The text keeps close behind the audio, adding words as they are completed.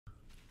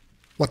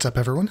What's up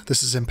everyone,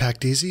 this is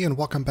Impact Easy and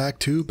welcome back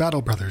to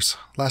Battle Brothers.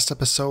 Last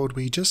episode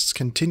we just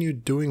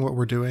continued doing what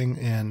we're doing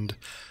and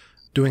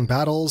doing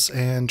battles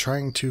and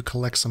trying to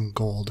collect some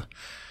gold.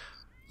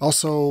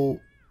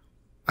 Also,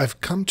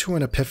 I've come to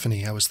an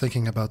epiphany. I was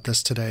thinking about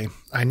this today.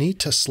 I need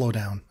to slow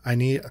down.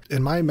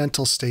 In my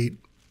mental state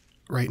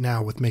right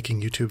now with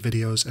making YouTube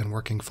videos and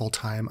working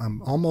full-time,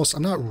 I'm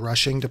not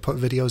rushing to put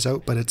videos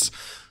out, but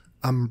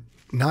I'm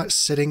not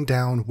sitting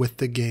down with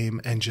the game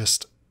and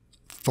just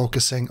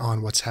focusing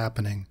on what's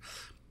happening.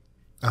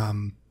 I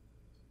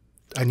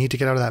need to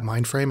get out of that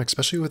mind frame,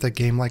 especially with a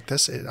game like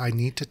this. I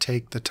need to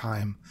take the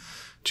time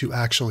to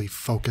actually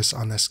focus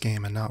on this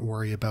game and not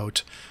worry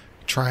about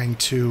trying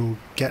to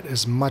get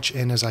as much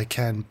in as I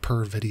can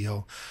per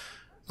video.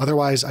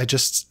 Otherwise, I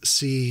just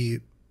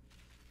see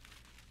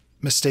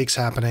mistakes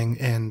happening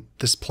and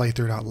this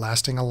playthrough not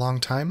lasting a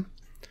long time.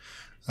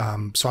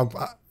 So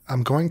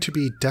I'm going to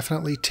be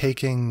definitely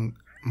taking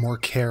more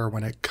care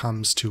when it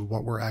comes to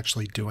what we're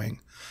actually doing.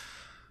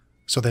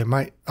 So they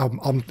might,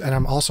 and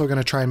I'm also going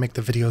to try and make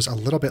the videos a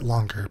little bit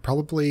longer,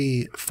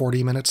 probably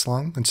 40 minutes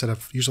long instead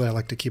of, usually I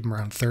like to keep them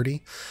around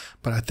 30,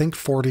 but I think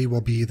 40 will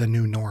be the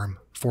new norm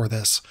for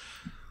this.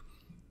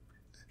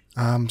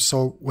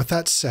 So with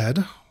that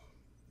said,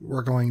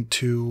 we're going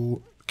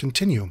to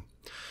continue.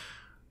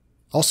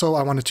 Also,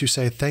 I wanted to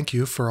say thank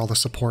you for all the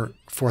support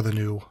for the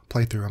new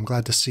playthrough. I'm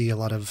glad to see a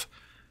lot of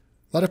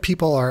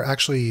people are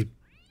actually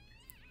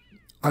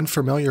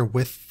unfamiliar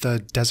with the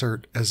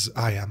desert as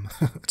I am.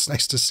 It's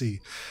nice to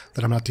see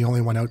that I'm not the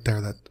only one out there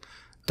that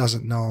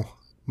doesn't know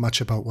much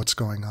about what's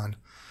going on.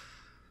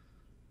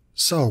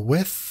 So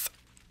with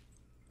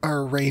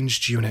our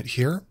ranged unit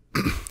here,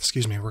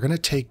 excuse me, we're going to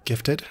take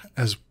Gifted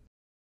as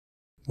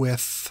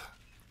with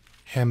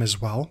him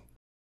as well.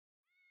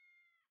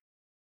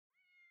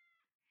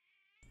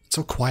 It's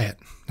so quiet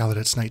now that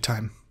it's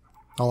nighttime.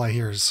 All I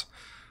hear is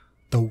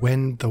the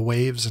wind, the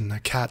waves, and the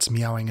cats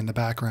meowing in the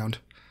background.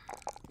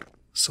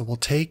 So we'll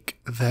take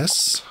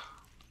this,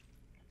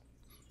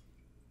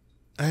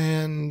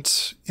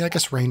 and yeah, I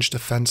guess ranged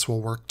defense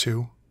will work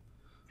too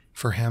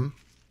for him.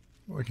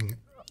 We can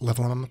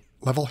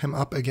level him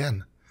up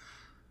again.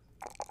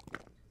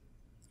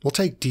 We'll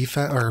take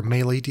defense or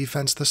melee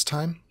defense this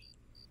time,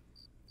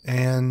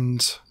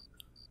 and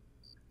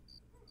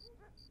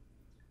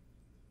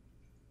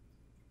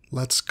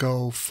let's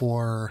go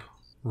for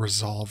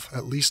resolve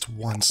at least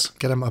once.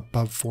 Get him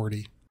above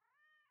 40.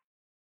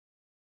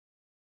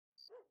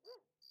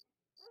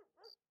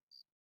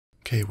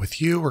 Okay,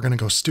 with you, we're going to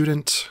go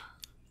student.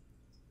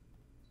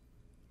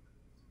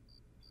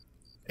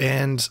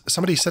 And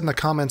somebody said in the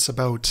comments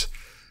about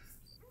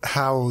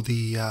how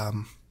the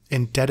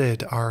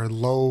indebted are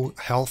low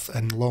health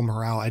and low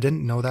morale. I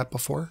didn't know that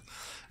before.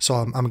 So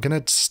I'm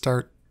going to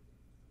start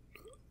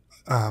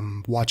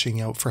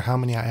watching out for how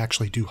many I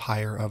actually do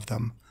hire of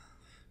them.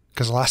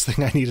 Because the last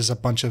thing I need is a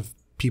bunch of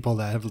people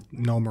that have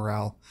no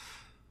morale.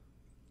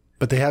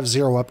 But they have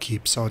 0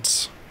 upkeep, so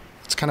it's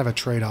kind of a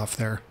trade-off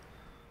there.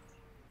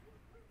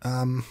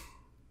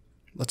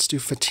 Let's do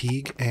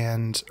fatigue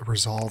and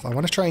resolve. I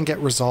want to try and get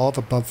resolve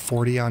above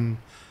 40 on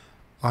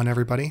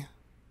everybody.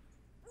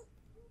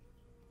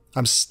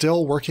 I'm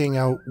still working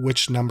out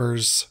which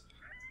numbers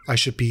I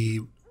should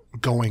be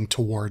going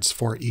towards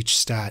for each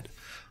stat.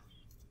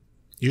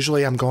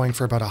 Usually I'm going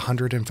for about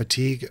 100 in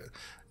fatigue.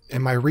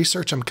 In my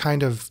research, I'm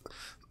kind of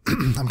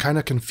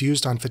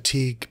confused on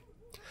fatigue,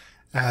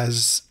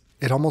 as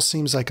it almost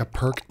seems like a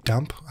perk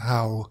dump.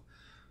 How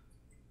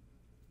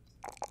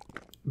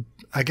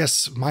I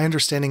guess my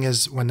understanding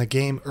is when the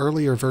game,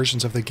 earlier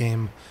versions of the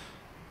game,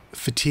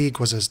 fatigue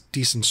was a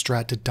decent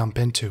strat to dump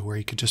into, where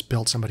you could just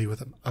build somebody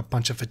with a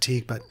bunch of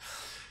fatigue,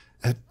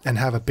 and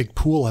have a big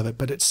pool of it.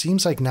 But it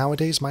seems like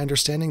nowadays, my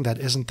understanding, that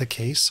isn't the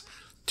case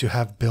to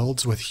have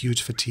builds with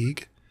huge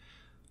fatigue.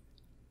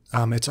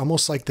 It's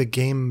almost like the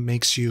game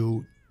makes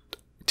you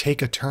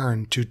take a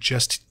turn to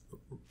just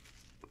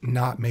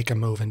not make a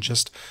move and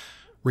just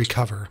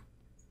recover.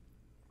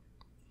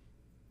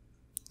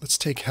 Let's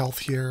take health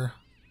here.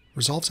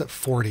 Resolve's at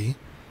 40.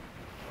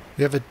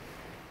 We have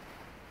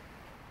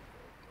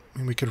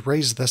we could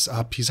raise this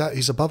up.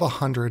 He's above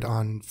 100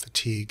 on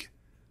fatigue.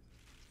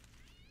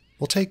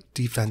 We'll take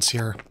defense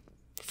here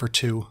for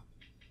 2.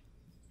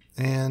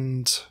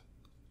 And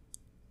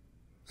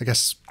I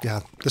guess, yeah,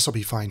 this will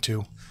be fine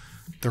too.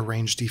 The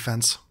range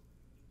defense.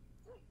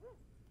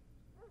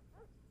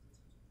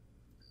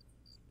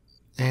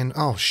 And,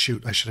 oh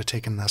shoot, I should have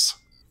taken this.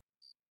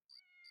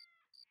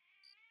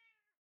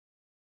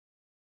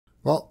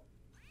 Well,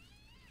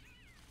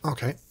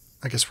 okay,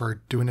 I guess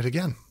we're doing it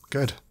again.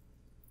 Good.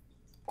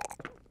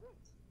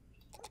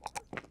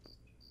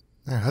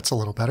 Yeah, that's a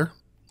little better.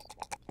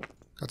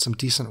 Got some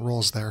decent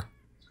rolls there.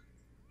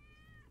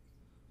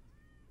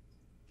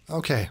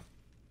 Okay.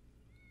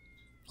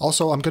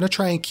 Also, I'm going to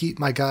try and keep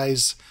my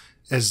guys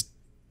as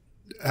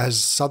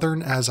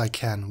southern as I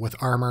can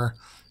with armor,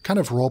 kind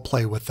of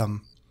roleplay with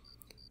them.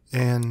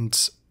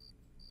 And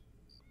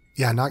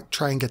yeah, not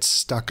try and get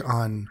stuck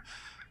on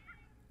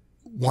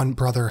one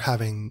brother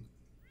having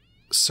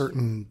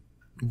certain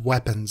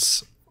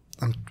weapons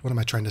what am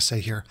I trying to say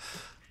here?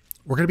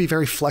 We're going to be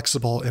very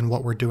flexible in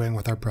what we're doing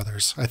with our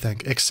brothers, I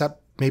think,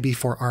 except maybe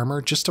for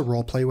armor, just to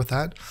roleplay with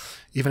that.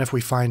 Even if we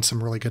find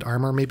some really good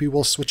armor, maybe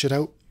we'll switch it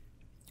out.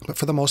 But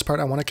for the most part,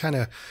 I want to kind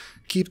of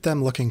keep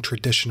them looking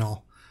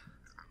traditional.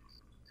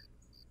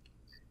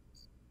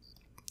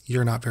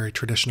 You're not very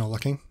traditional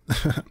looking,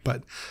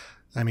 but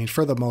I mean,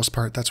 for the most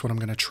part, that's what I'm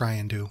going to try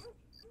and do.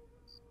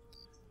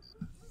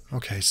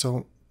 Okay,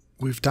 so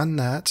we've done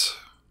that.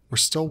 We're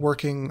still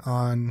working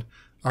on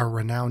our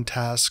renown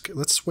task.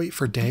 Let's wait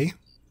for day.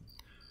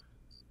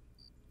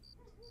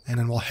 And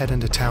then we'll head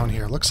into town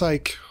here. Looks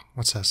like,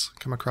 what's this?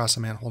 Come across a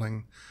man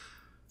holding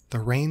the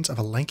reins of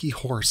a lanky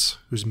horse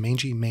whose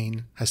mangy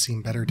mane has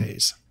seen better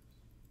days.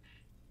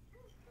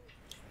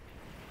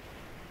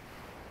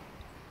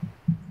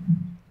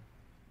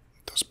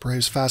 Those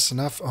braves fast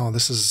enough. Oh,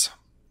 this is...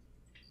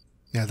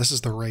 Yeah, this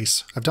is the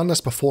race. I've done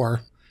this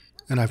before,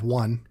 and I've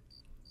won.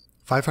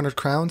 500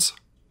 crowns?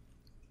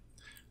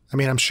 I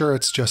mean, I'm sure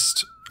it's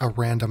just a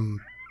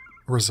random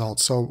result,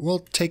 so we'll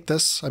take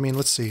this. I mean,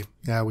 let's see.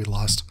 Yeah, we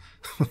lost.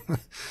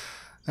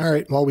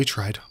 Alright, well, we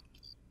tried.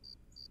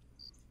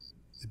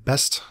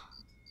 Best,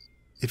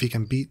 if you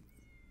can beat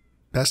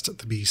best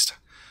the beast.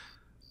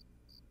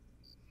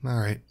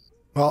 Alright.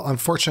 Well,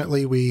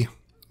 unfortunately, we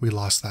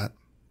lost that.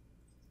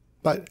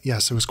 But,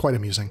 yes, it was quite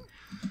amusing.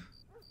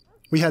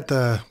 We had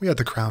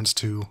the crowns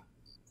to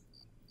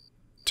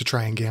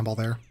try and gamble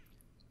there.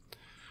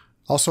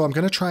 Also, I'm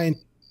going to try and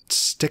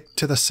stick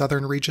to the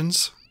southern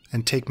regions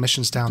and take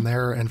missions down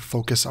there and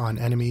focus on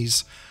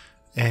enemies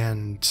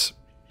and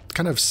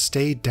kind of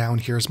stay down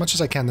here as much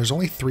as I can. There's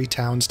only 3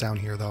 towns down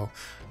here, though,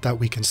 that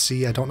we can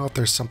see. I don't know if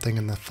there's something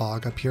in the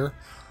fog up here.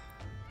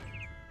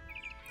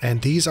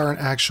 And these aren't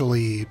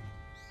actually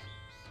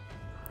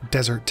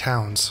desert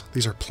towns.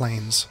 These are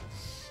plains.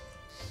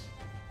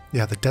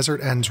 Yeah, the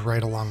desert ends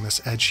right along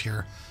this edge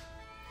here.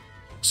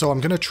 So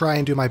I'm going to try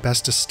and do my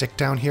best to stick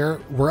down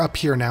here. We're up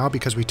here now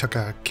because we took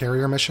a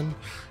carrier mission,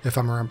 if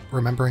I'm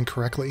remembering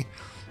correctly.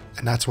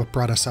 And that's what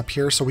brought us up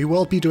here. So we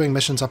will be doing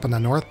missions up in the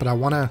north, but I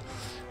want to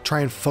try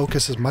and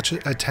focus as much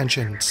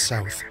attention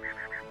south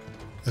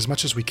as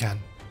much as we can.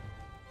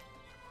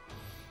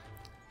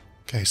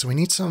 Okay, so we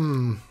need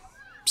some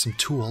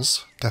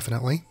tools,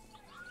 definitely.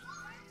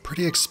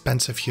 Pretty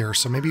expensive here,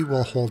 so maybe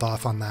we'll hold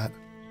off on that.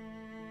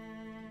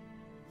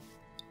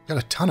 Got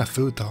a ton of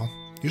food, though.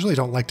 Usually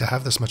don't like to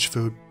have this much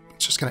food.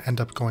 It's just going to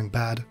end up going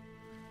bad.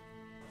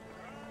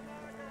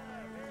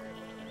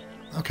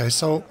 Okay,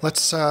 so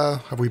let's,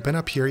 have we been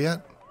up here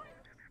yet?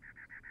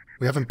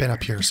 We haven't been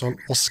up here, so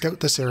we'll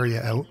scout this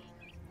area out.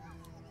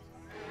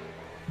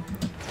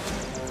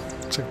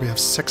 Looks like we have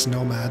 6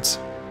 nomads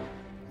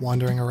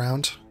wandering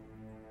around.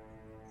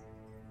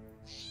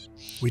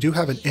 We do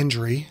have an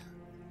injury.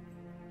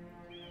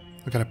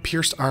 We've got a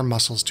pierced arm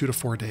muscles, 2 to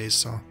 4 days,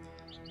 so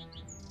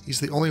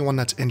he's the only one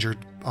that's injured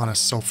on us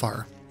so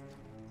far.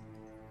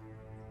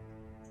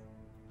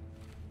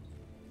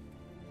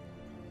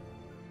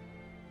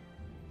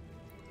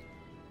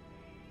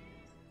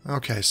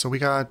 Okay, so we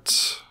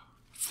got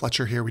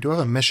Fletcher here. We do have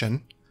a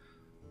mission.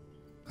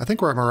 I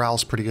think our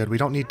morale's pretty good. We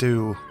don't need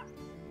to...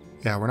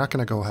 Yeah, we're not going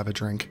to go have a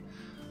drink.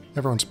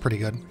 Everyone's pretty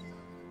good.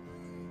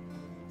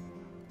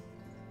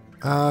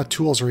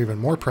 Tools are even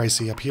more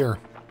pricey up here,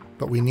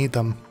 but we need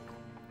them.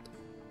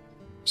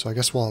 So I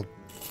guess we'll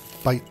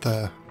bite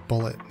the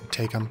bullet and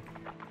take them.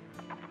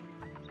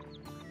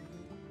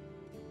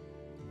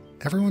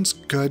 Everyone's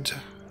good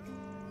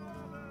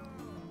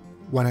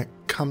when it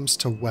comes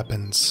to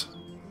weapons.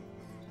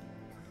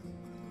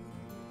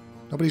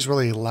 Nobody's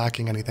really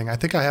lacking anything. I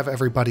think I have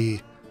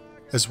everybody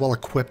as well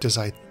equipped as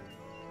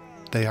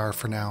they are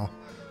for now.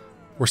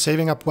 We're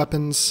saving up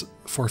weapons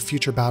for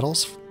future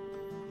battles.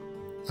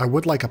 I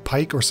would like a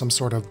pike or some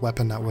sort of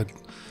weapon that would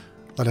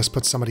let us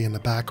put somebody in the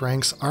back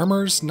ranks.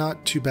 Armor's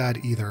not too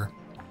bad either.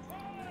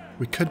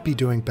 We could be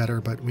doing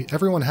better, but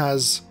everyone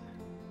has...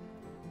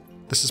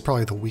 This is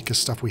probably the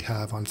weakest stuff we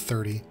have on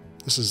 30.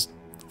 This is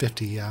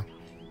 50, yeah.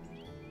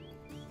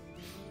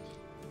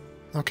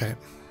 Okay.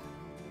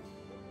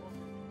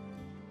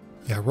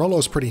 Yeah,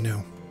 Rollo's pretty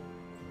new.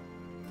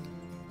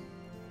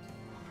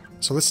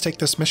 So let's take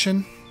this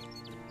mission.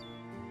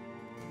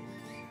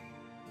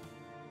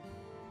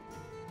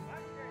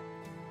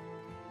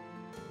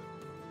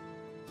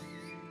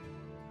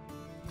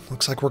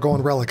 Looks like we're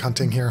going relic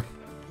hunting here.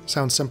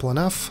 Sounds simple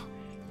enough.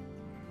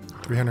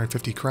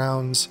 350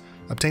 crowns.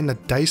 Obtain the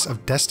Dice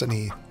of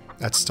Destiny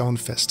at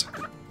Stonefist.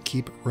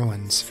 Keep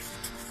ruins.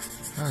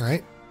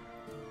 Alright.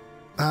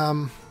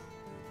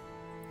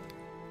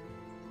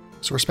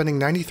 So we're spending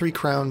 93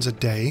 crowns a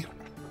day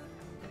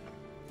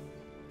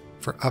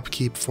for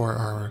upkeep for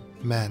our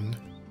men.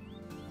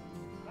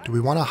 Do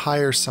we want to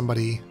hire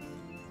somebody?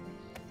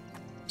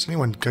 Is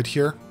anyone good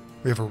here?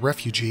 We have a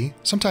refugee.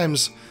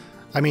 Sometimes,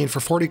 I mean, for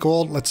 40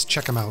 gold, let's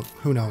check him out.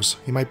 Who knows?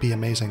 He might be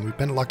amazing. We've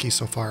been lucky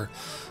so far.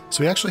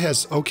 So he actually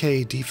has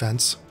okay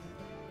defense.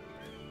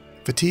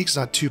 Fatigue's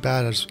not too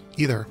bad as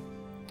either.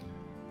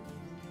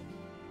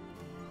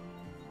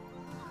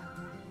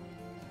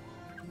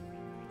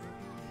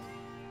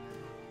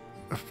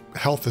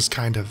 health is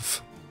kind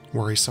of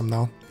worrisome,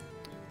 though.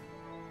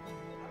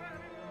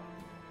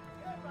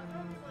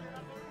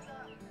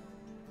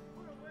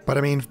 But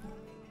I mean,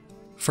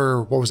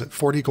 for, what was it,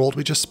 40 gold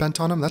we just spent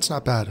on him? That's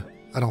not bad,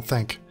 I don't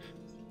think.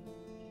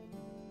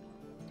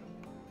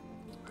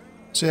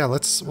 So yeah,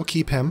 we'll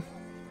keep him.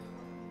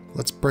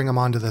 Let's bring him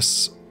onto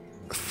this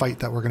fight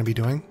that we're going to be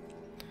doing.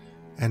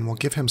 And we'll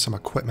give him some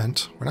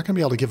equipment. We're not going to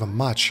be able to give him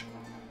much.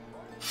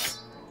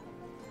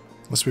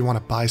 Unless we want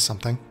to buy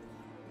something.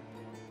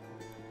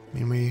 I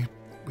mean,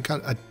 we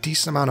got a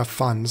decent amount of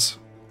funds.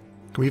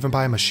 Can we even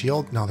buy him a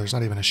shield? No, there's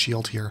not even a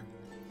shield here.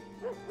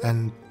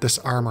 And this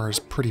armor is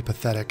pretty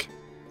pathetic.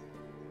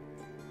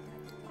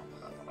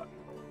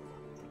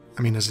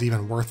 I mean, is it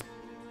even worth...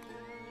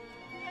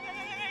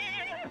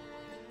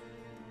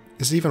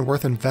 Is it even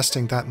worth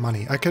investing that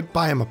money? I could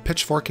buy him a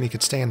pitchfork and he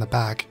could stay in the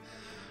back.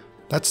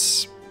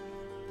 That's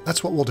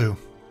what we'll do.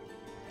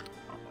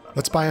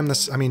 Let's buy him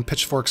this... I mean,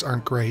 pitchforks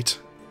aren't great,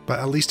 but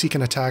at least he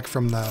can attack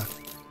from the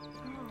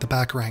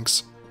back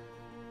ranks.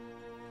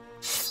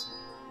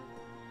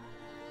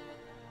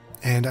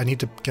 And I need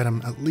to get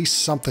him at least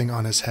something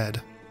on his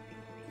head.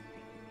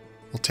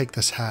 We'll take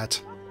this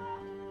hat.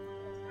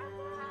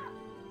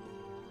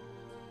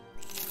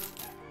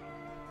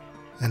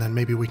 And then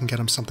maybe we can get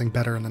him something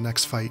better in the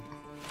next fight.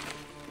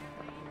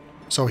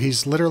 So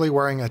he's literally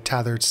wearing a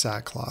tethered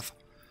sackcloth.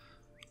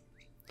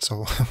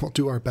 So we'll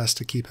do our best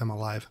to keep him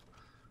alive.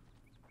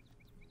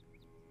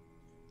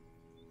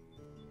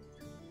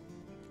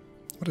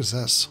 What is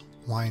this?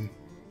 Wine.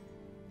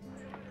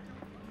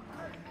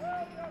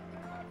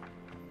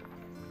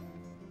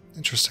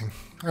 Interesting.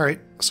 Alright,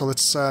 so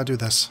let's do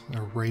this.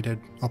 Rated.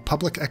 Oh,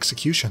 public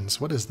executions.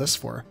 What is this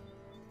for?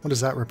 What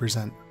does that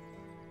represent?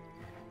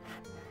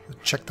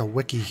 Check the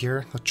wiki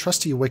here. The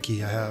trusty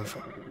wiki I have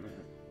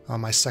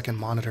on my second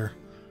monitor.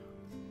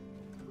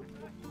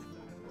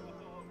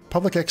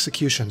 Public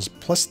executions,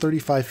 plus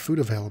 35 food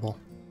available.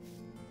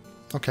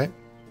 Okay.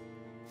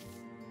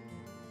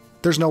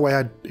 There's no way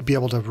I'd be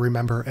able to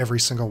remember every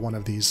single one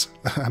of these.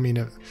 I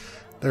mean,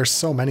 there's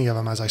so many of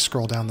them as I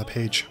scroll down the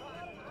page.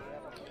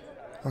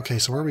 Okay,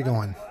 so where are we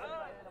going?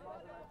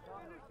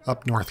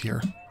 Up north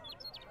here.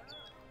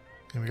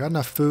 Okay, we got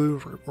enough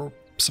food. We're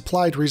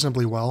supplied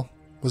reasonably well.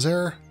 Was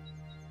there...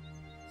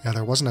 Yeah,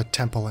 there wasn't a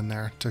temple in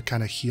there to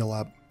kind of heal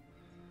up.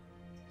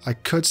 I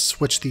could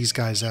switch these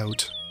guys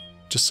out,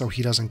 just so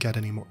he doesn't get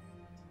any more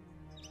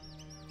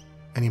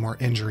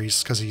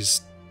injuries, because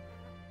he's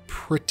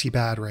pretty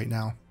bad right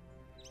now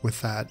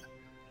with that.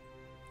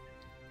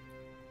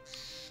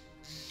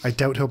 I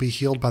doubt he'll be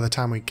healed by the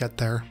time we get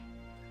there.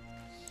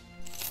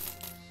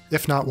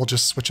 If not, we'll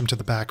just switch him to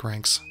the back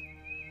ranks.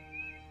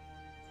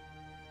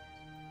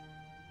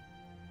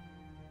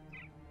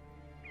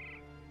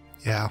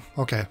 Yeah,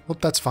 okay. Well,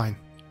 that's fine.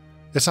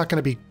 It's not going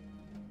to be...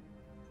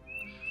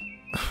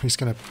 He's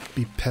going to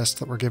be pissed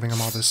that we're giving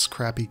him all this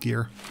crappy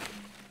gear.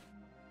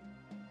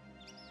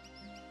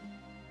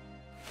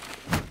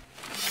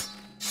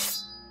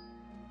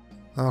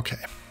 Okay.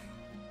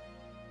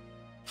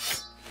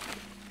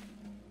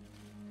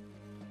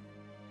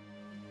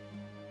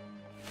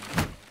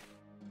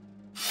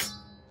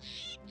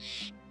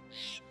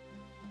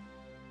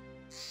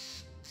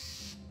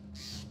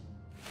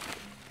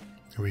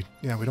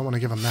 Yeah, we don't want to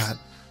give him that.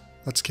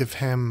 Let's give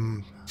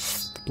him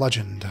the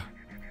bludgeoned.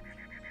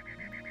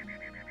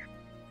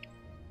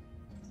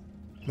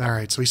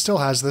 Alright, so he still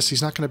has this.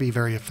 He's not going to be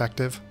very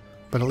effective,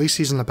 but at least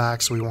he's in the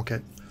back so we won't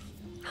get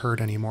hurt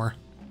anymore.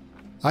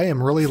 I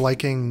am really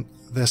liking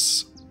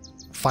this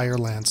fire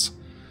lance.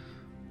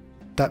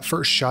 That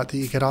first shot that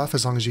you get off,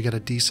 as long as you get a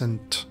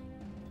decent,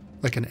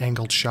 like an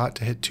angled shot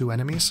to hit 2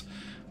 enemies,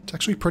 it's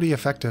actually pretty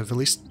effective. At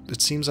least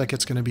it seems like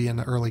it's going to be in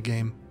the early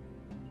game.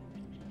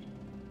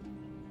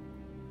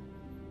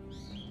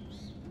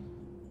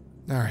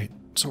 Alright,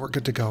 so we're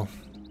good to go.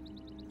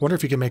 Wonder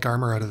if you can make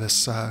armor out of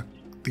this,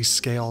 these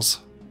scales.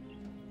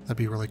 That'd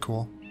be really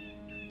cool.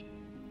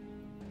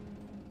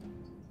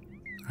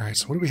 Alright,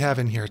 so what do we have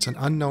in here? It's an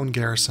unknown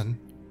garrison.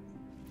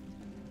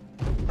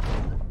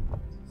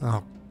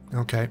 Oh,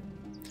 okay.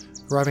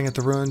 Arriving at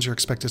the ruins, you're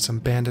expected some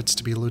bandits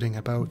to be looting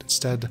about.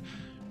 Instead,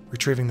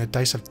 retrieving the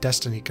Dice of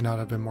Destiny could not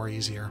have been more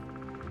easier.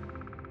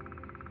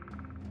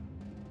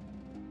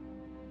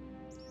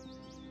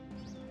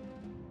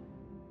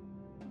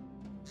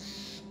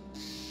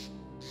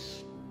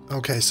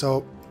 Okay,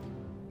 so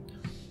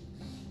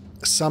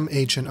some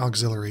ancient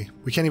auxiliary.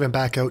 We can't even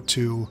back out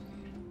to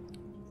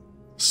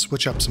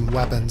switch up some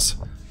weapons.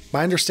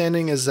 My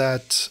understanding is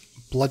that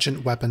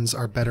bludgeoned weapons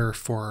are better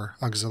for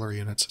auxiliary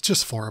units. It's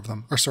just 4 of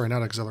them. Or sorry,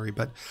 not auxiliary,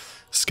 but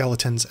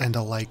skeletons and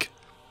alike.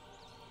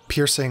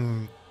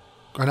 Piercing,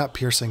 or not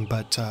piercing,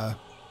 but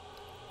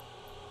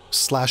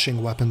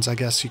slashing weapons, I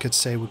guess you could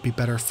say, would be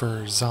better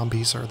for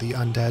zombies or the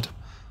undead.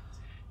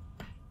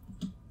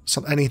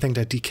 Anything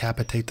to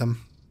decapitate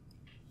them.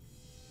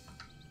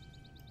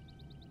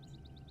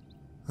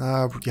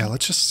 Yeah,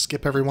 let's just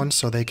skip everyone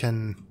so they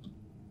can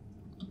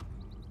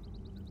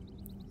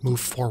move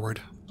forward.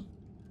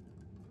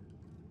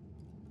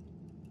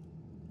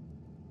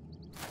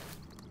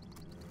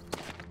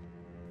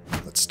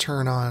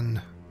 turn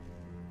on...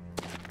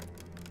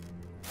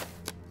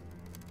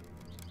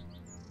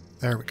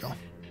 There we go.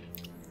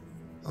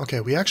 Okay,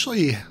 we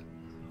actually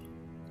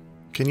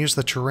can use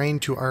the terrain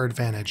to our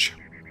advantage.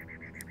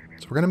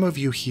 So we're going to move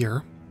you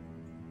here.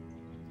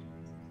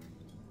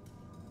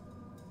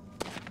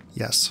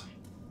 Yes.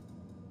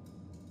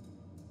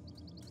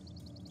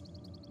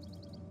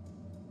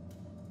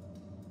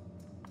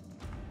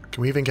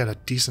 Can we even get a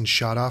decent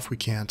shot off? We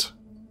can't.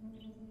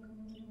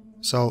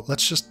 So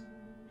let's just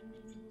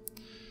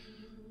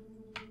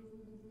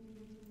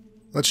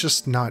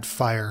not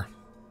fire.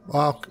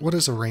 Well, what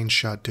does a range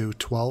shot do?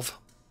 12?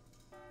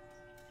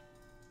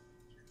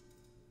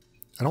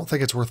 I don't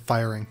think it's worth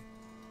firing.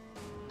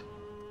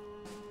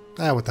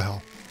 Ah, what the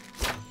hell.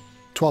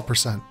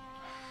 12%.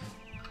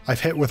 I've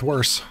hit with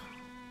worse.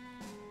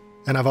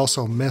 And I've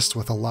also missed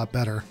with a lot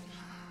better.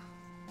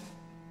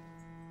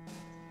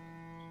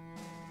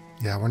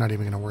 Yeah, we're not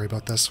even going to worry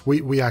about this.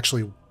 We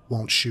actually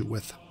won't shoot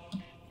with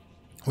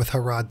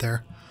Harad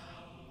there.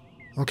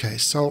 Okay,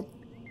 so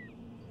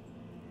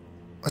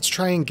let's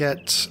try and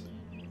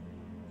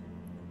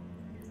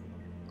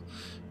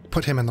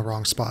put him in the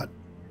wrong spot.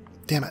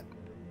 Damn it.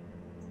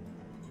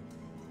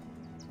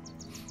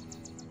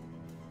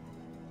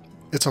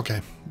 It's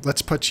okay.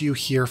 Let's put you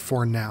here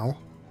for now.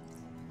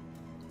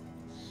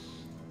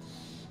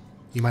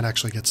 You might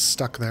actually get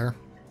stuck there.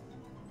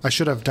 I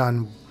should have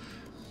done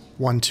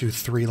 1, 2,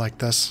 3 like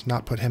this,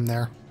 not put him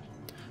there.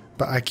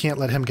 But I can't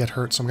let him get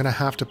hurt, so I'm going to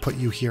have to put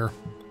you here.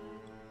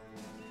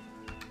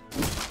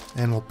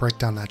 And we'll break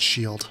down that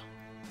shield.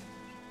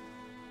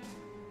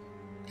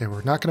 Okay,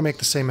 we're not going to make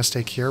the same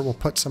mistake here. We'll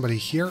put somebody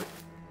here.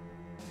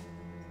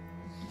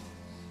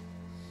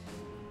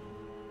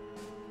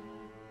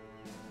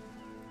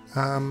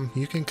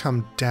 You can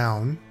come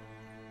down.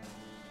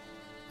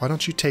 Why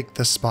don't you take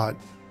this spot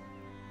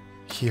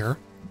here?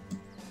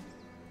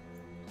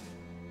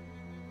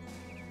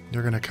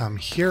 You're going to come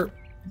here.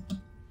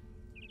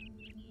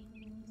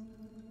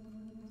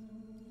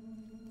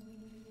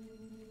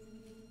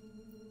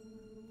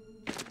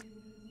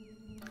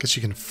 Guess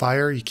you can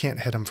fire. You can't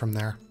hit him from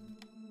there.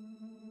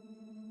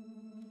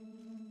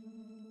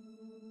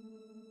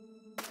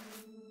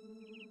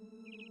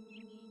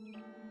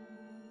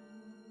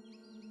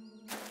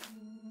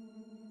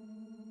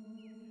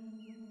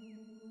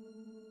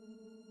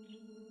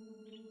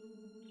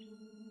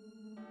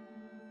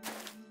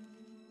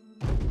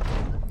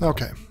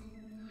 Okay.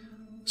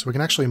 So we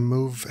can actually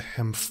move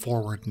him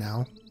forward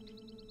now.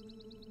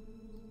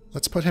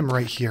 Let's put him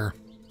right here.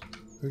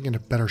 We can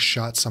get a better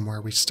shot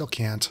somewhere. We still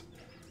can't.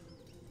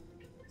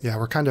 Yeah,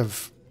 we're kind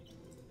of...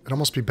 It'd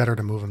almost be better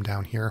to move him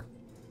down here.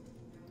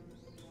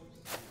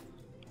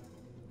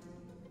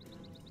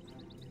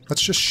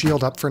 Let's just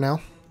shield up for now.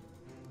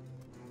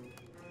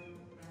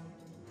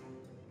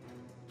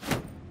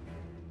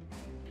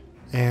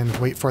 And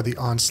wait for the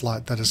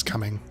onslaught that is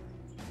coming.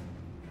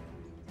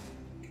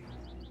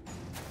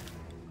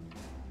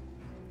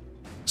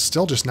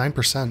 Still just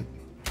 9%.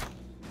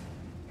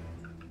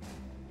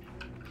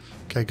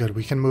 Okay, good.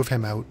 We can move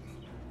him out.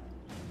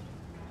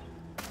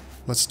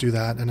 Let's do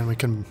that, and then we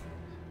can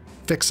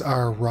fix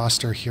our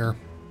roster here.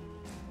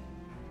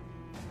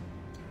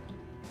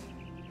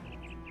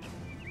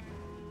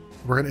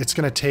 It's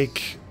gonna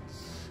take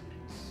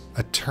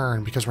a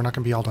turn because we're not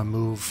gonna be able to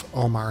move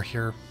Omar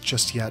here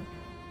just yet.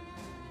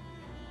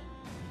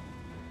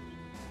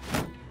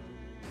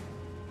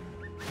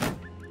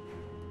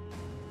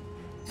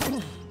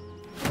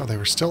 Oh, they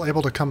were still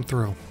able to come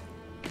through.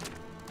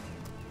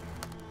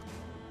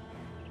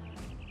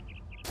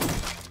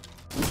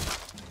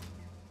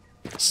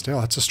 Still,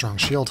 that's a strong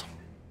shield.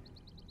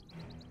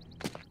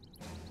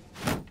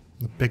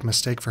 A big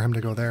mistake for him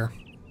to go there.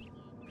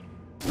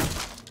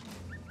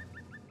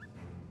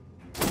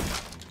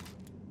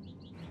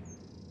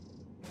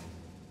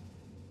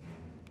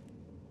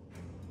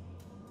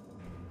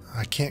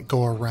 I can't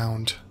go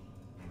around.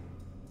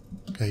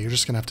 Okay, you're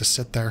just gonna have to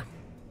sit there.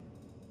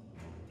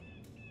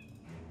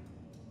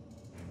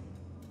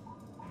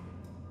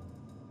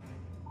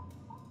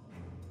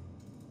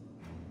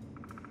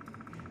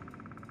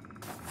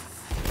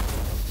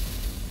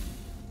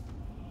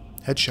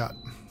 Headshot.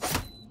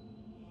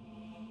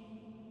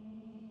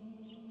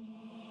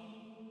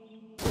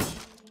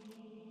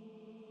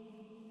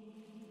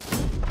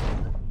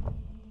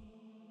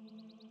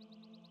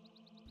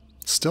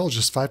 Still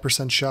just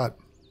 5% shot.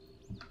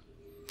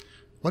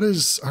 What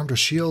is armed with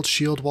shield,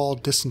 shield wall,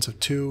 distance of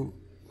 2,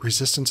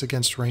 resistance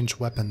against ranged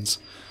weapons?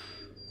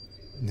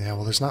 Yeah,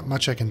 well, there's not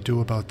much I can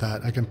do about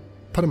that. I can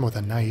put him with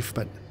a knife,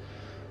 but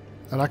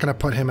I'm not going to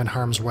put him in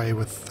harm's way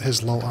with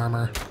his low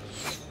armor.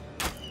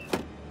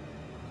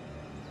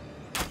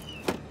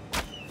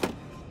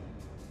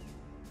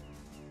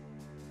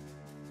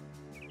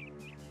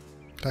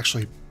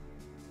 Actually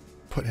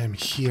put him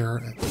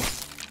here.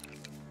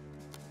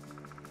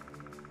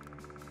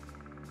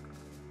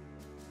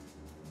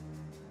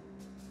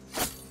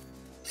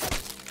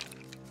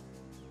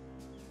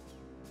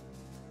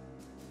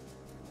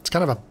 It's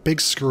kind of a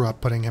big screw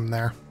up putting him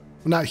there.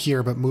 Not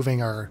here, but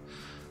moving our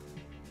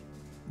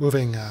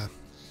Moving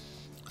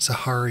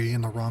Sahari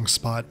in the wrong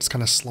spot. It's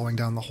kind of slowing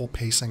down the whole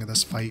pacing of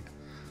this fight.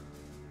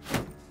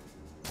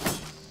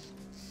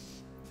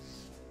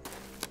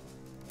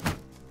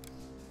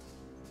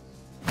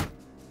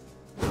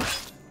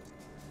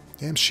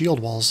 Damn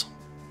shield walls.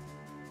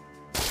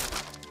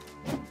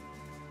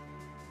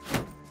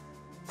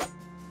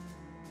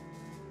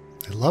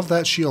 I love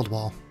that shield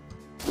wall.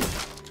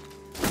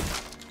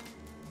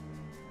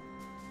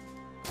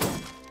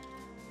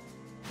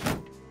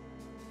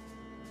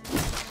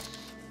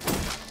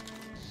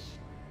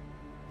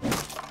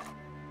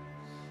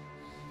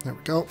 There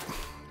we go.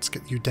 Let's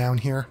get you down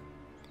here.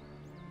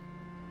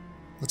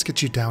 Let's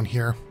get you down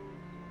here.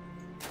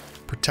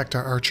 Protect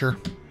our archer.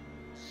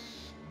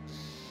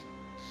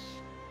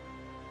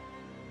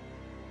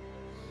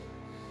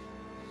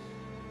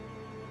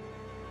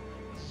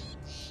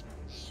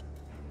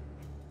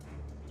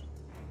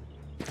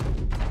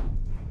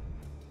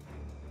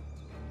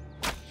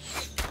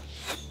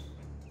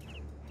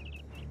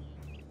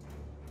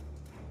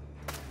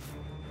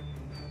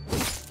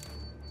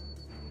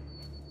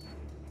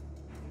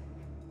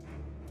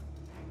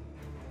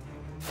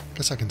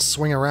 Guess I can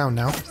swing around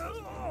now.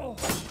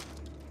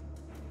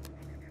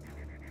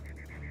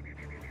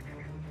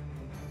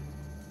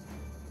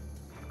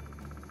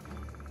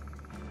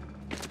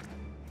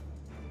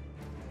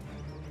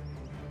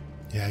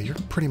 Yeah, you're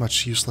pretty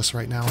much useless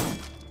right now.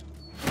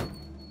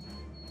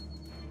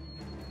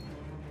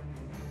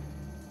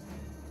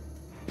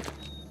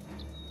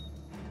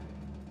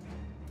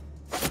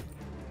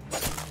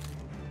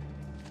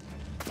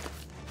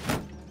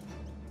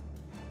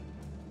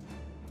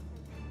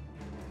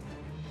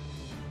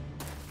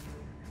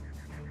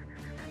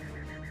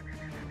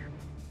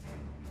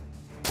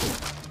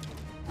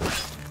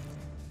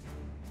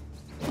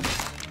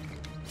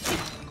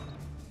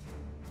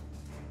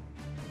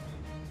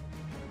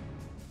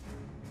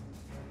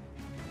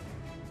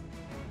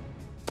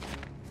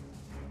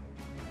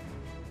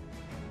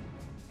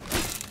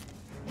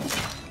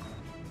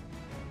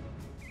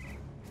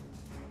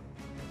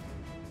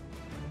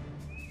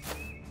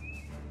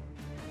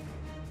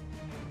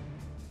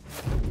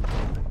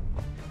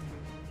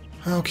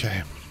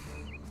 Okay.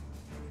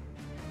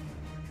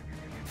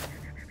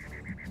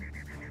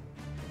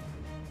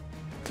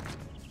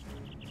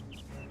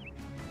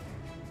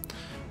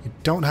 We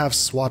don't have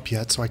swap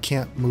yet, so I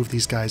can't move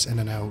these guys in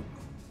and out.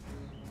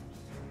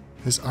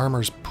 His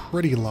armor's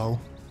pretty low.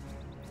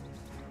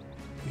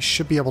 He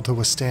should be able to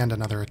withstand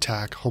another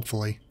attack,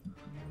 hopefully.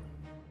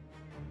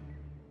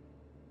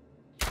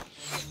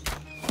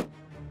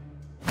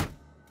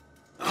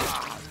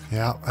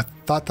 Yeah, I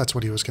thought that's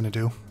what he was going to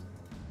do.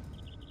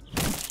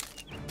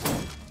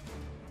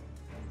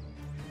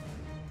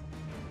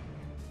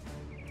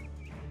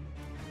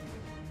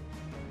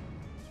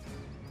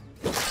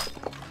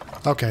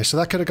 Okay, so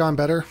that could have gone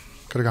better.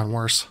 Could have gone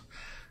worse.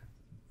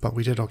 But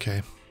we did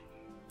okay.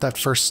 That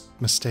first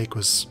mistake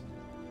was...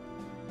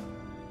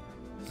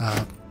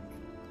 it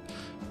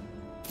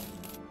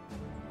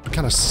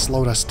kind of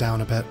slowed us down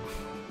a bit.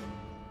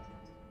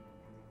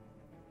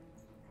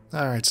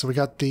 Alright, so we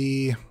got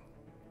the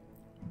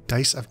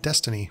Dice of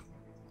Destiny.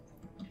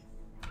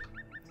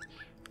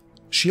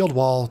 Shield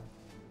Wall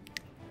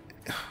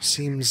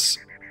seems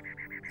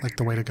like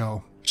the way to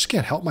go. I just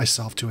can't help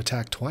myself to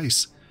attack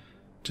twice.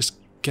 Just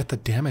get the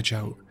damage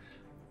out.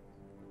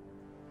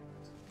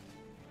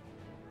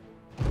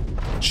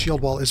 Shield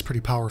Wall is pretty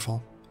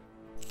powerful.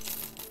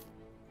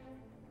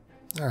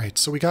 Alright,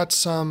 so we got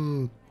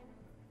some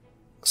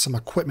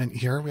equipment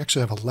here. We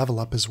actually have a level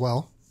up as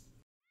well.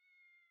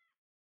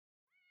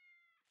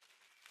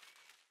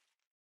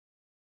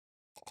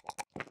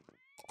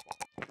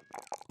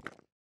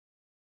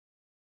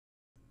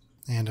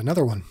 And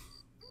another one.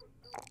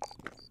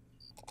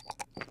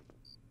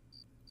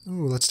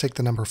 Ooh, let's take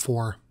the number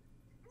 4.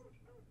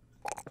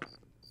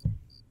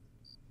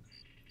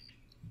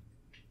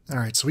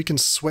 Alright, so we can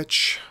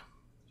switch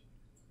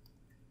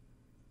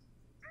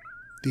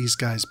these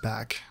guys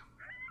back.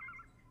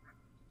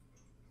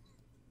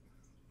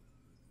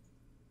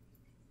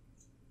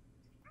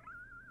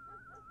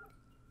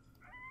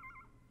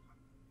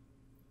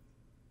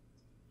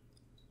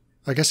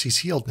 I guess he's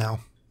healed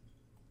now.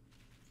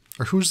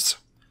 Or who's...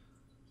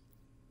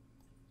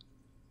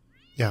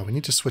 Yeah, we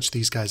need to switch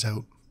these guys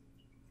out.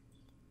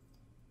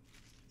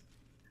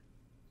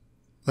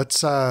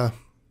 Let's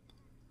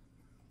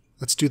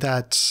do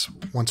that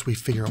once we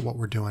figure out what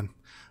we're doing.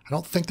 I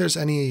don't think there's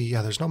any...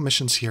 Yeah, there's no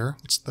missions here.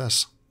 What's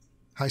this?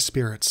 High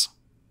spirits.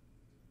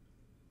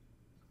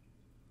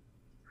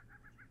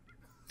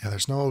 Yeah,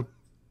 there's no...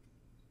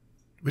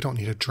 We don't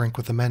need a drink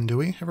with the men, do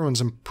we?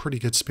 Everyone's in pretty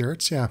good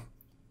spirits, yeah.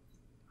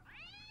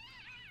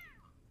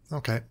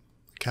 Okay.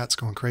 The cat's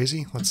going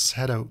crazy. Let's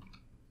head out.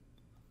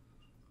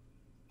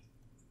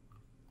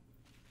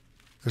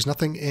 There's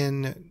nothing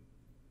in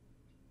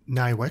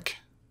Nywick.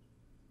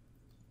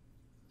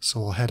 So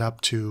we'll head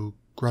up to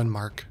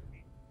Grunmark.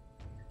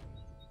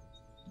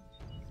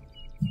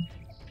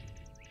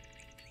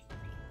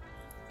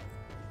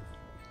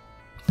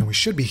 And we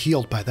should be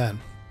healed by then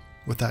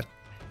with that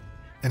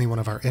any one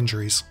of our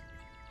injuries.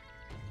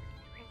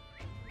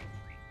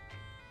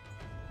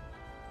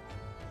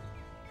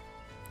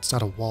 It's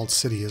not a walled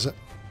city, is it?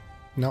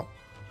 No.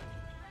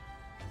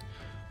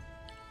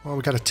 Well,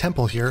 we got a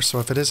temple here, so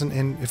if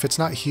it's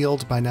not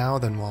healed by now,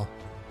 then we'll...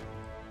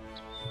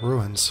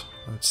 Ruins.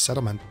 It's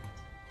settlement.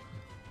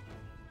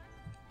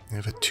 We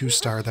have a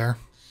 2-star there.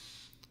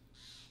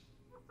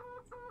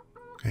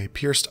 Okay,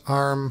 pierced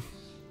arm.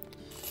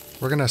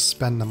 We're gonna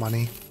spend the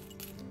money.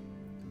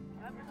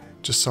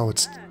 Just so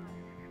it's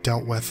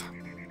dealt with.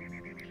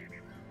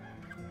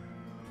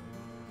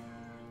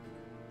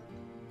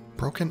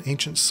 Broken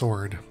ancient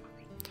sword.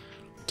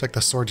 It's like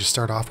the sword you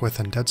start off with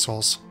in Dead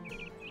Souls.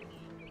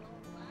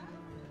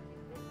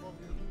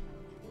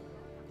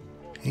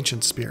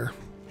 Ancient spear.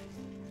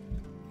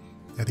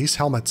 Yeah, these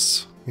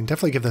helmets. You can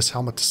definitely give this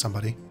helmet to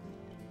somebody.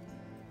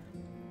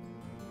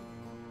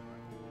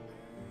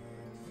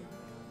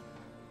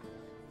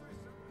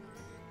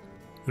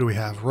 Who do we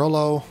have?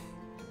 Rollo.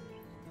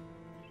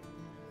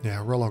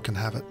 Yeah, Rollo can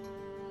have it.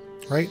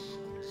 Right?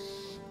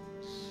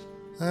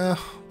 Yeah,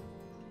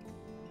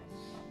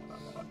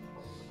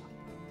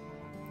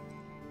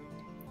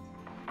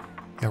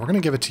 we're going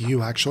to give it to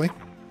you, actually.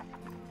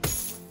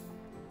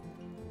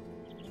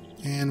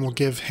 And we'll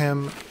give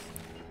him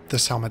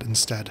this helmet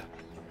instead.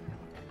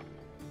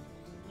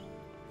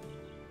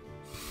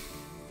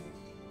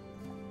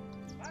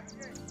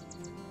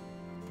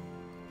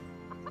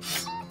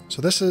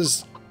 So this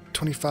is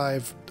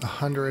 25,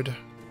 100,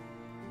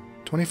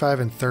 25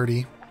 and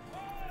 30.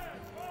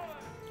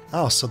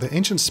 Oh, so the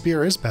ancient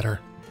spear is better.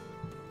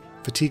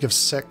 Fatigue of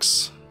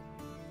 6.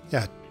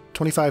 Yeah,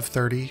 25,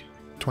 30,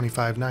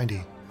 25,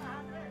 90.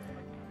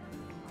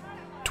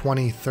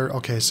 20, 30.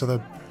 Okay,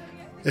 so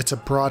it's a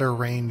broader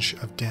range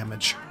of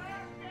damage.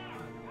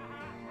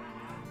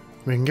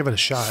 We can give it a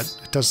shot.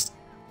 It does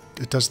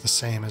the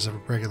same as a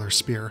regular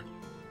spear.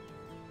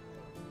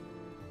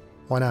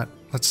 Why not?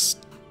 Let's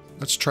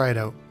try it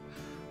out.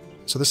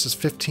 So this is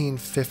 15,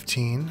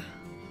 15.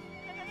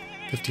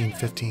 15,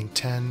 15,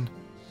 10.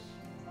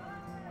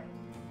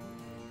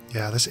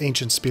 Yeah, this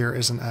ancient spear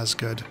isn't as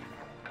good.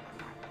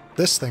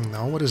 This thing,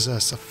 though, what is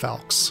this? A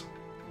Falx.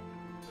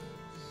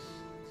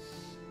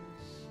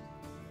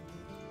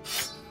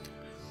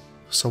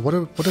 So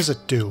what does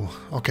it do?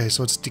 Okay,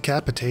 so it's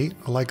decapitate.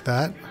 I like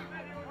that.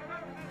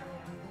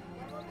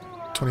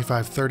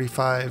 25,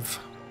 35.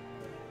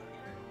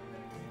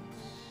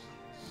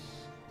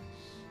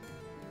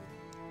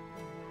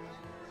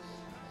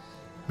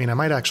 I mean, I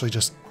might actually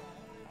just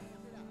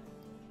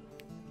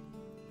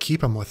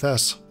keep him with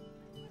this.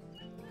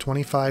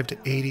 25 to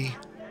 80.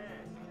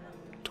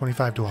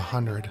 25 to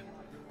 100.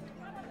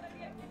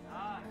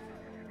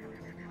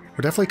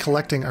 We're definitely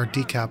collecting our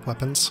decap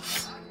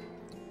weapons.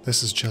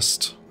 This is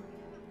just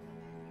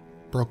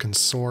broken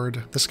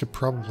sword. This could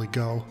probably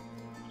go.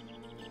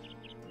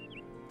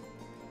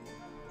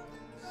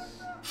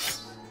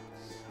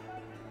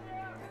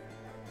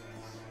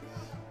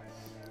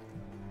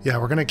 Yeah,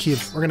 we're gonna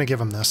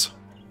give him this.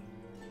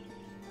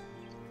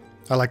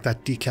 I like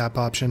that decap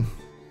option.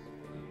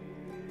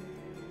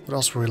 What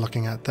else were we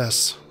looking at?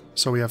 This.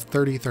 So we have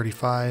 30,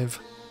 35.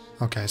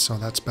 Okay, so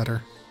that's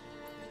better.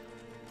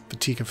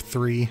 Fatigue of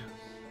 3.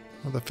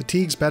 Well, the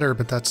fatigue's better,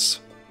 but that's...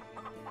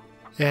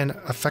 And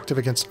effective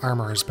against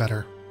armor is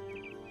better.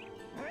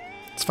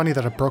 It's funny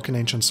that a broken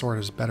ancient sword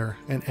is better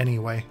in any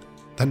way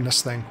than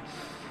this thing.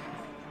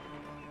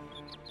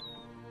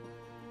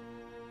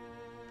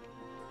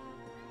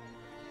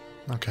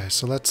 Okay,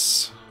 so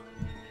let's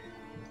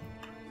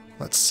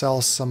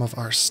sell some of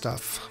our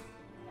stuff.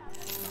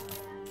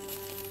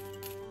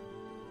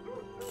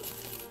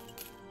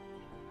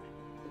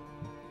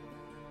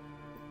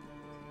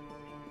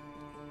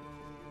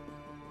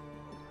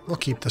 We'll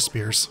keep the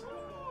spears.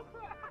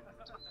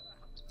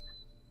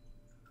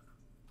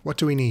 What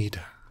do we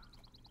need?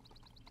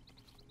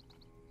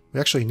 We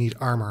actually need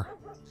armor.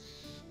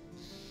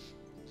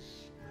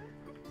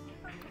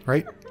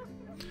 Right?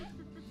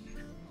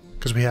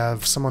 Because we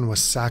have someone with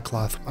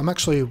sackcloth.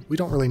 We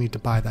don't really need to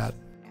buy that.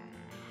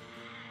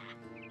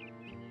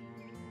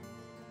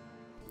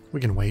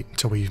 We can wait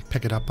until we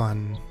pick it up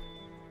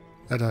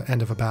at the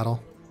end of a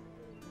battle.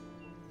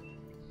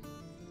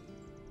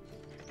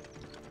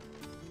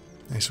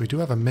 Okay, so we do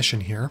have a mission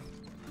here.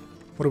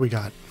 What do we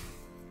got?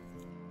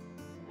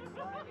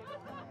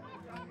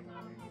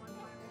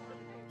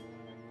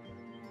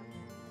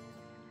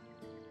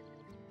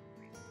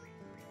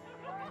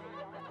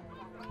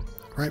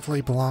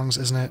 Rightfully belongs,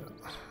 isn't it?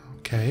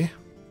 Okay.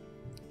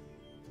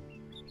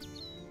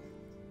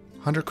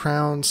 100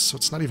 crowns, so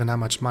it's not even that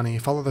much money.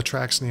 Follow the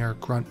tracks near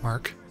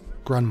Grunmark.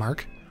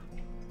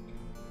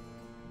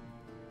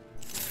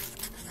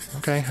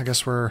 Okay, I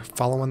guess we're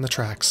following the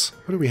tracks.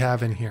 What do we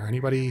have in here?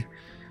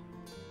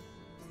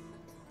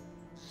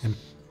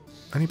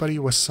 Anybody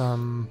with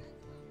something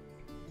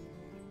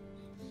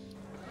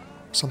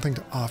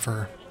to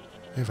offer?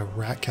 We have a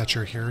rat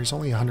catcher here. He's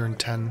only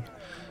 110.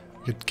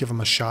 We could give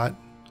him a shot.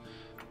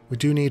 We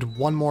do need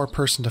one more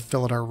person to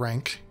fill out our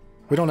rank.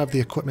 We don't have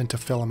the equipment to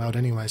fill him out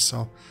anyway,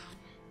 so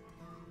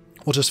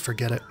We'll just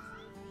forget it.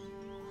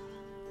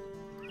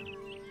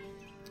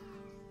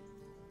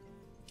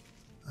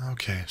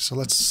 Okay, so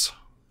let's...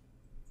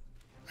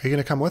 Are you going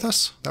to come with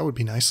us? That would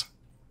be nice.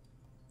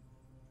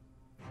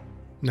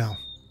 No.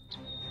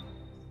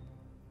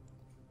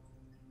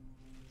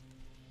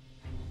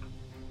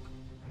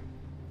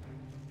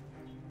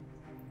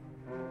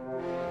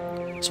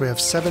 So we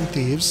have 7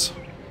 thieves.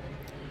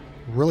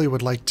 Really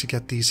would like to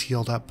get these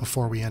healed up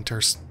before we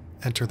enter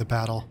the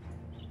battle.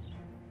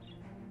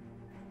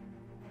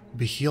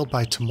 Be healed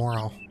by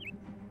tomorrow.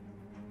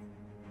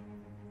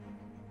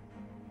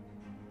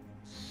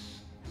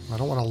 I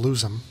don't want to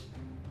lose them.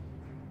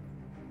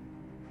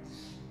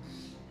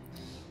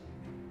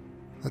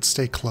 Let's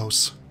stay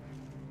close.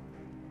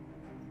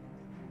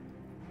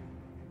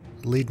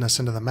 Leading us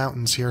into the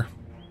mountains here.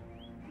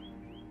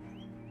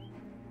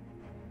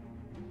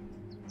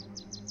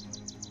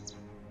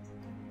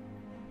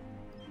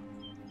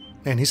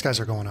 Man, these guys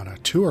are going on a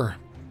tour.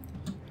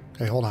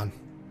 Okay, hold on.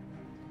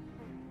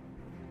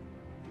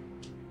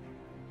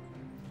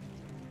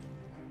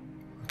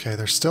 Okay,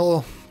 they're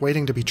still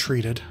waiting to be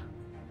treated.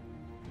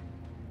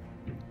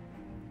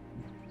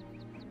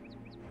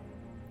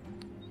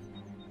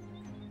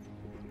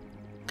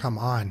 Come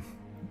on.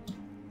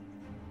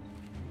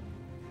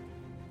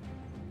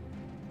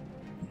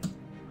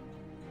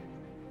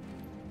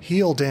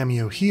 Heal, damn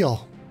you,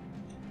 heal.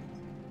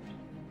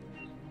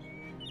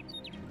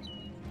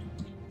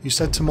 You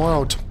said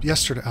tomorrow,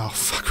 yesterday. Oh,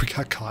 fuck, we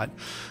got caught.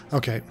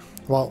 Okay,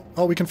 well,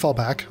 oh, we can fall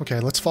back. Okay,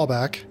 let's fall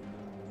back.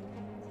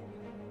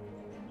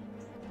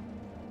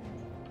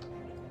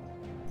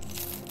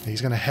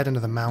 He's gonna head into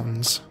the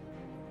mountains.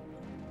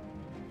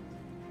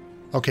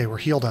 Okay, we're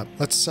healed up.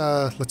 Let's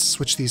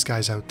switch these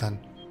guys out then.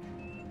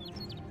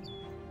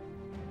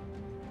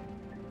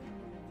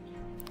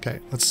 Okay,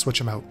 let's switch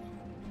them out.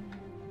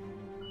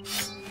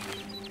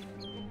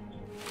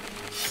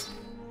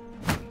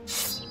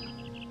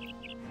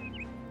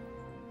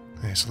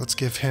 Okay, so let's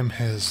give him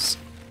his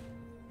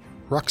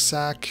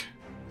rucksack,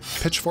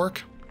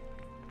 pitchfork,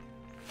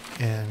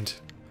 and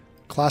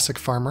classic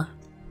farmer.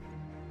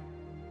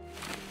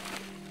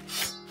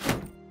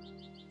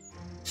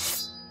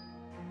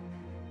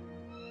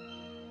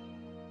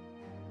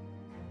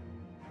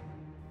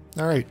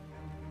 Alright.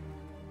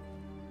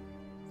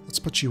 Let's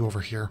put you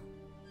over here.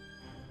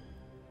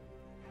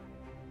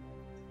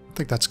 I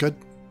think that's good.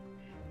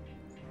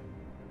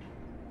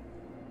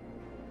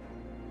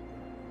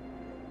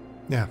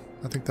 Yeah,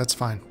 I think that's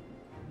fine.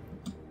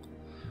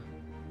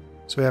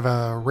 So we have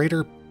a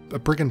raider, a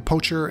brigand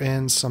poacher,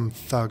 and some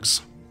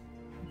thugs.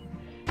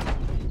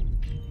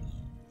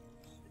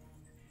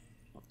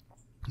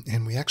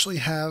 And we actually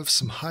have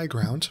some high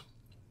ground.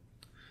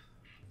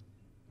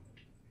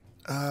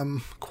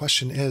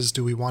 Question is,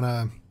 do we want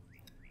to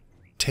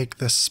take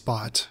this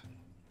spot?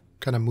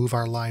 Kind of move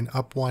our line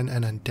up one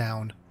and then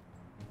down.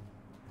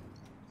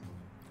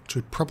 Which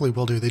we probably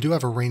will do. They do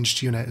have a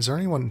ranged unit. Is there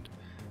anyone...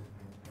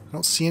 I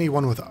don't see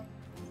anyone with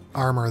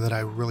armor that I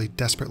really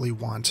desperately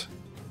want.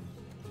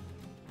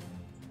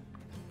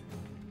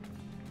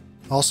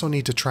 Also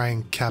need to try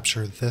and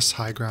capture this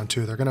high ground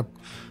too. They're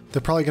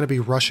probably gonna be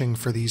rushing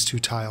for these 2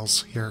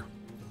 tiles here.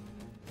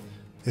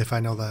 If I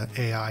know the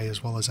AI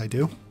as well as I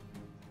do.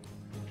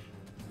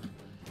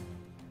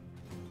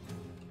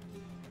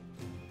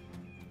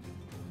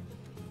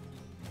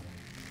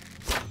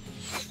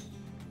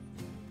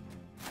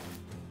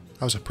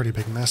 That was a pretty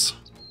big miss.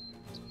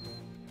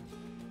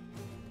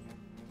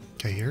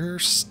 Okay, you're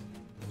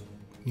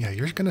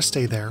gonna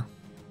stay there.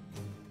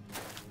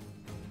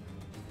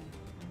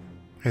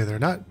 Okay,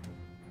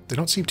 they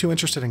don't seem too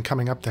interested in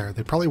coming up there.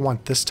 They probably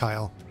want this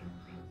tile.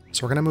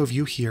 So we're gonna move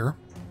you here.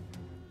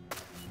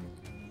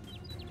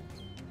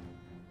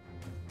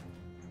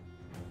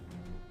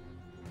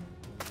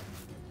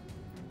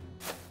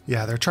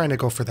 Yeah, they're trying to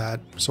go for that.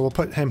 So we'll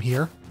put him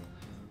here.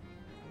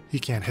 He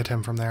can't hit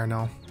him from there,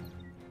 no.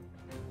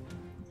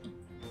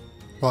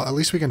 Well, at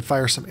least we can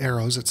fire some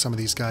arrows at some of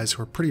these guys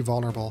who are pretty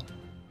vulnerable.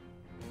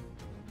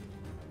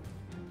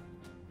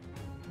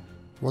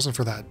 If it wasn't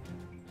for that,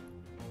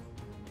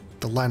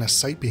 the line of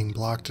sight being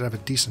blocked, I'd have a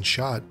decent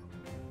shot.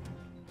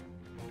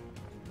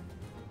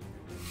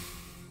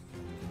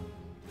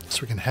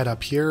 So we can head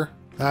up here.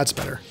 That's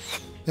better.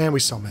 And we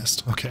still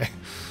missed. Okay.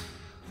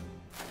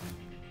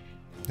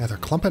 Yeah, they're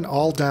clumping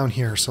all down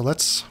here, so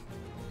let's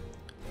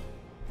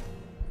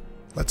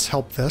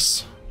help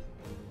this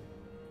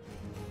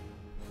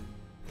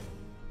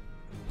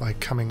by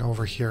coming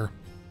over here.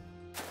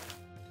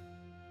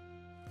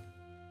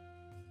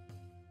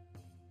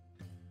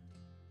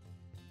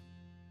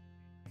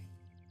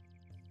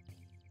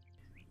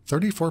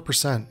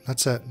 %.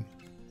 That's it.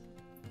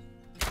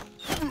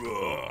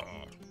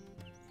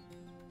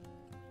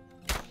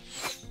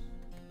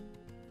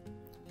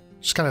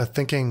 Just kind of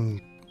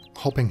thinking,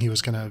 hoping he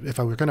was gonna, if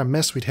I were gonna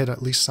miss, we'd hit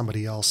at least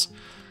somebody else.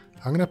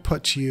 I'm gonna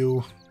put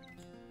you,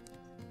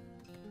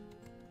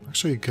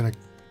 actually gonna,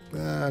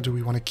 do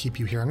we want to keep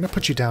you here? I'm gonna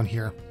put you down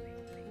here.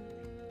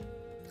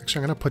 Actually,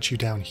 I'm gonna put you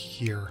down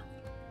here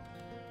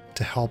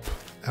to help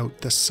out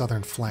this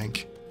southern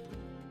flank.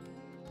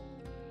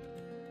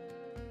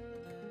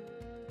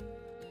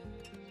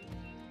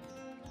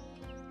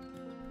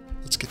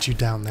 get you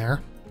down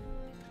there.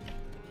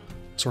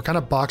 So we're kind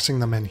of boxing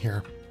them in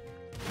here.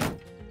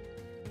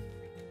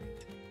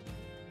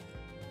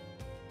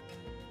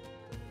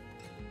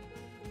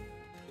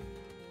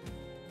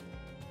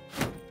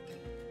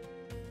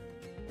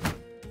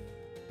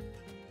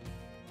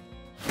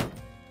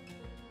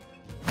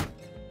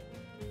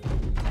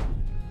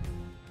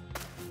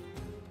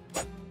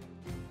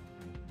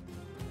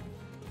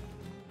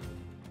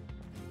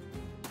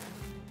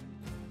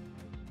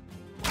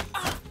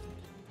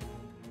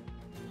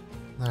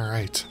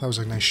 Alright, that was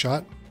a nice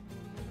shot.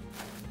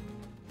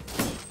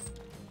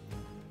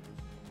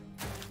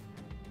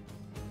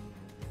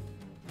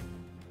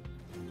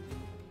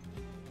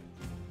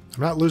 I'm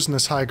not losing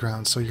this high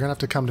ground, so you're gonna have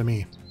to come to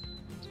me.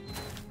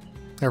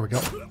 There we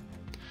go.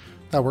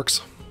 That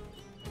works.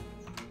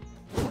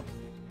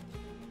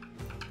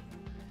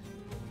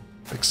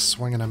 Big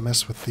swing and a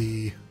miss with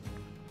the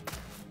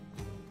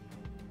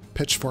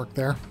pitchfork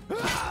there.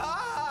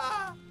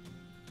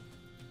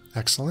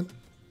 Excellent.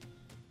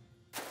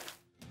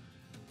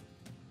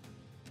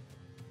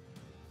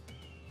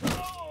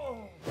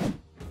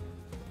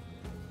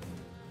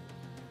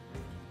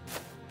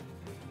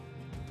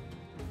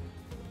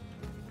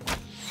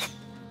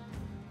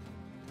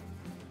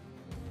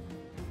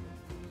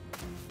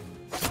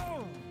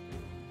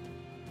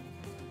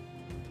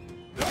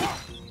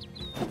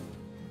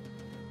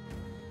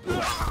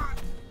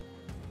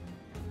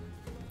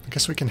 I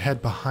guess we can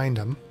head behind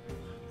him.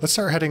 Let's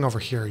start heading over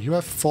here. You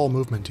have full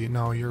movement, do you?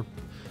 No, you're...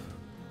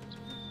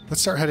 Let's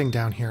start heading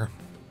down here.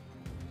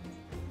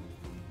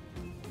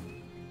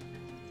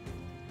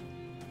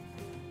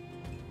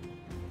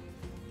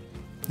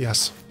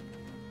 Yes.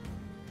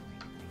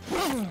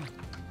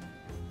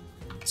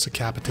 Let's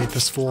decapitate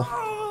this fool.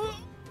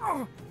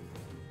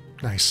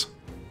 Nice.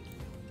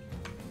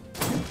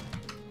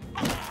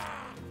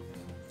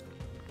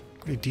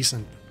 Pretty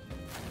decent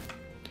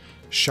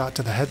shot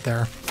to the head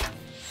there.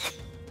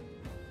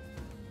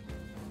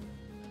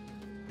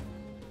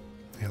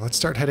 Okay, let's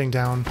start heading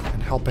down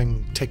and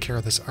helping take care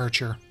of this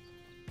archer.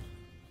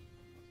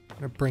 I'm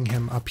gonna bring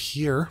him up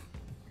here.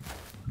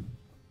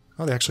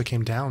 Oh, they actually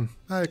came down.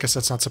 I guess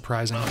that's not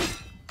surprising.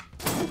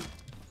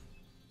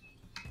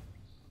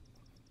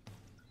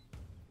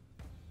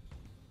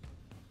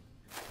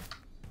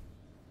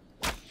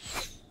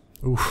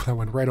 Ooh, that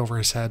went right over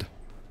his head.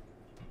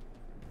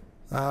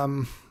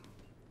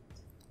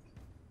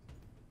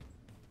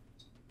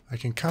 I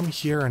can come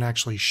here and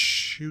actually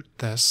shoot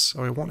this.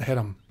 Oh, it won't hit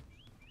him.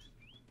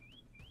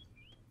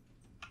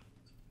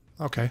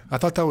 Okay, I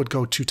thought that would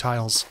go 2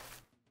 tiles.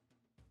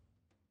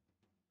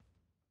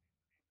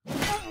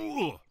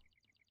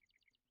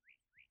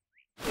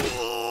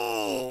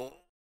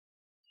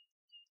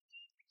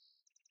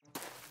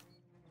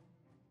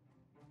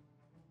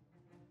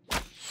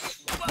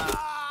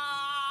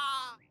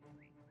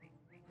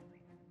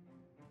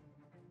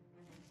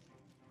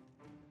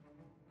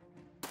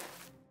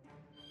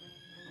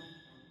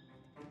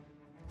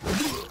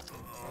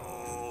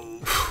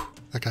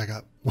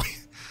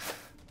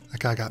 That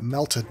guy got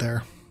melted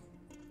there.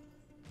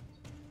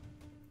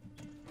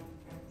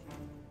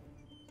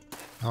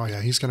 Oh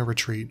yeah, he's gonna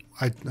retreat.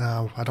 I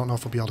don't know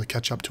if we'll be able to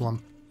catch up to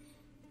him.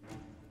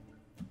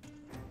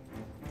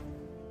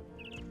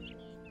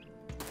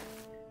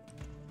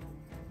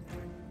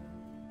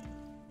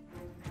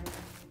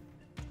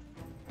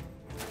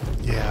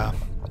 Yeah,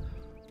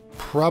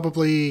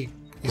 probably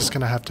he's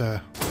gonna have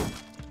to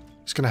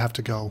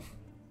go.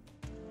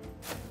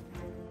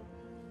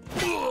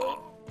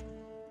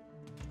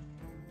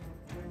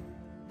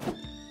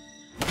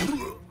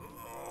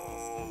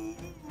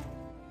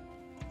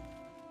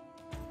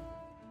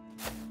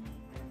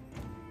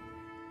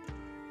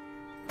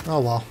 Oh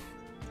well.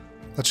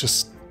 Let's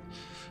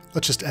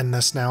just end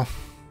this now.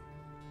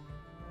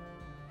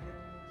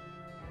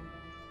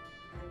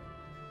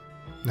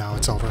 No,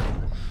 it's over.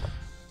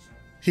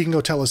 He can go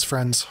tell his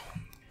friends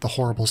the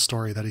horrible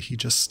story that he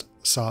just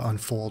saw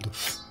unfold.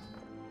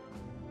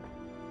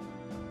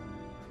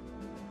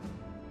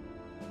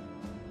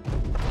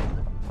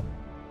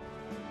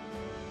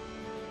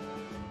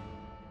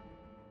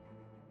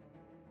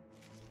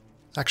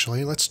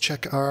 Actually, let's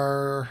check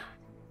our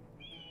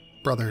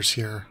brothers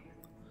here.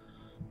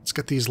 Let's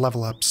get these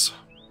level ups.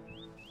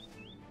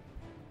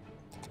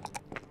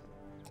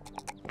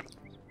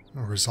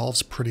 Oh,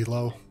 resolve's pretty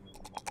low.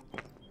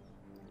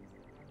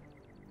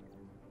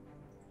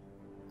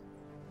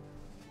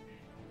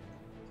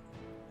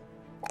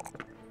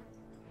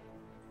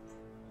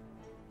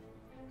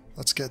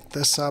 Let's get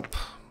this up.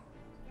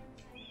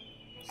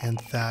 And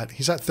that.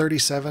 He's at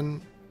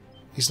 37.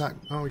 He's not...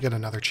 Oh, we get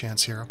another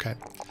chance here. Okay.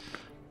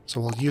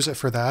 So we'll use it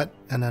for that,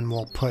 and then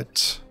we'll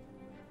put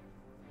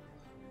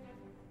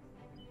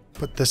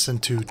this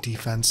into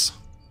defense.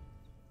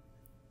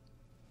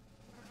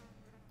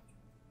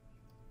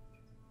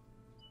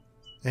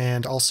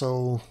 And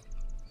also,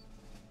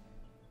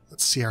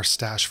 let's see our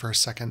stash for a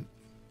second.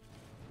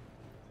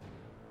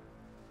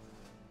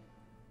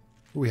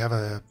 We have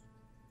a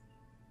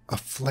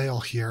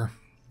flail here.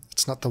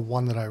 It's not the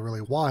one that I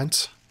really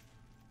want.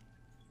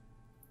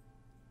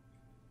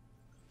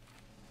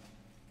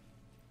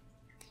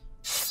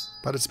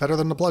 but it's better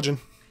than the bludgeon.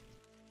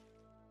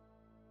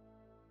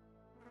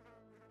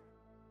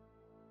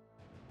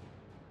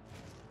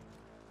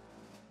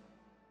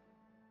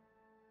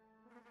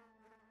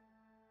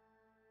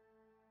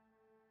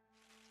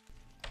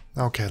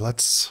 Okay,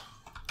 let's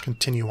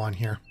continue on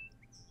here.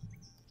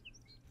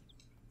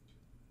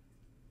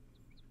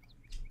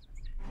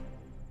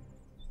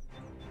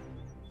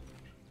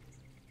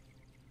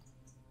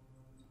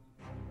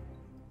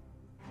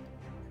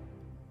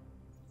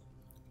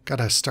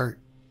 Gotta start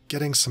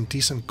getting some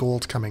decent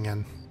gold coming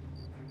in. How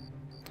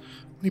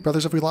many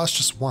brothers have we lost?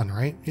 Just one,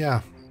 right?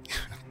 Yeah.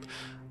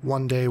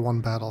 One day,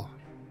 one battle.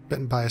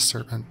 Bitten by a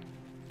serpent.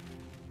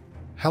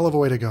 Hell of a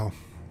way to go.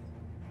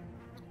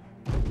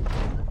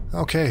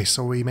 Okay,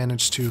 so we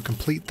managed to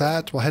complete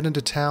that. We'll head into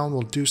town,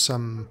 we'll do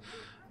some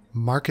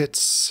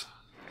markets,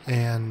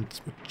 and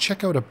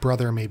check out a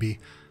brother maybe.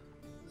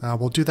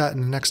 We'll do that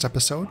in the next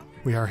episode.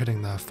 We are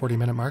hitting the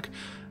 40-minute mark.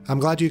 I'm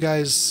glad you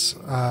guys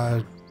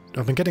have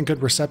been getting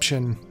good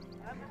reception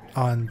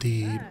on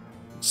the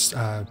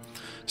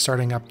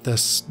starting up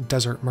this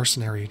Desert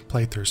Mercenary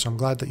playthrough, so I'm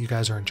glad that you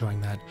guys are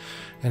enjoying that.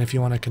 And if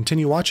you want to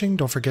continue watching,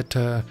 don't forget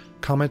to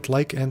comment,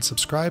 like, and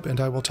subscribe,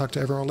 and I will talk to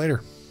everyone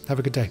later. Have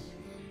a good day.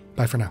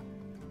 Bye for now.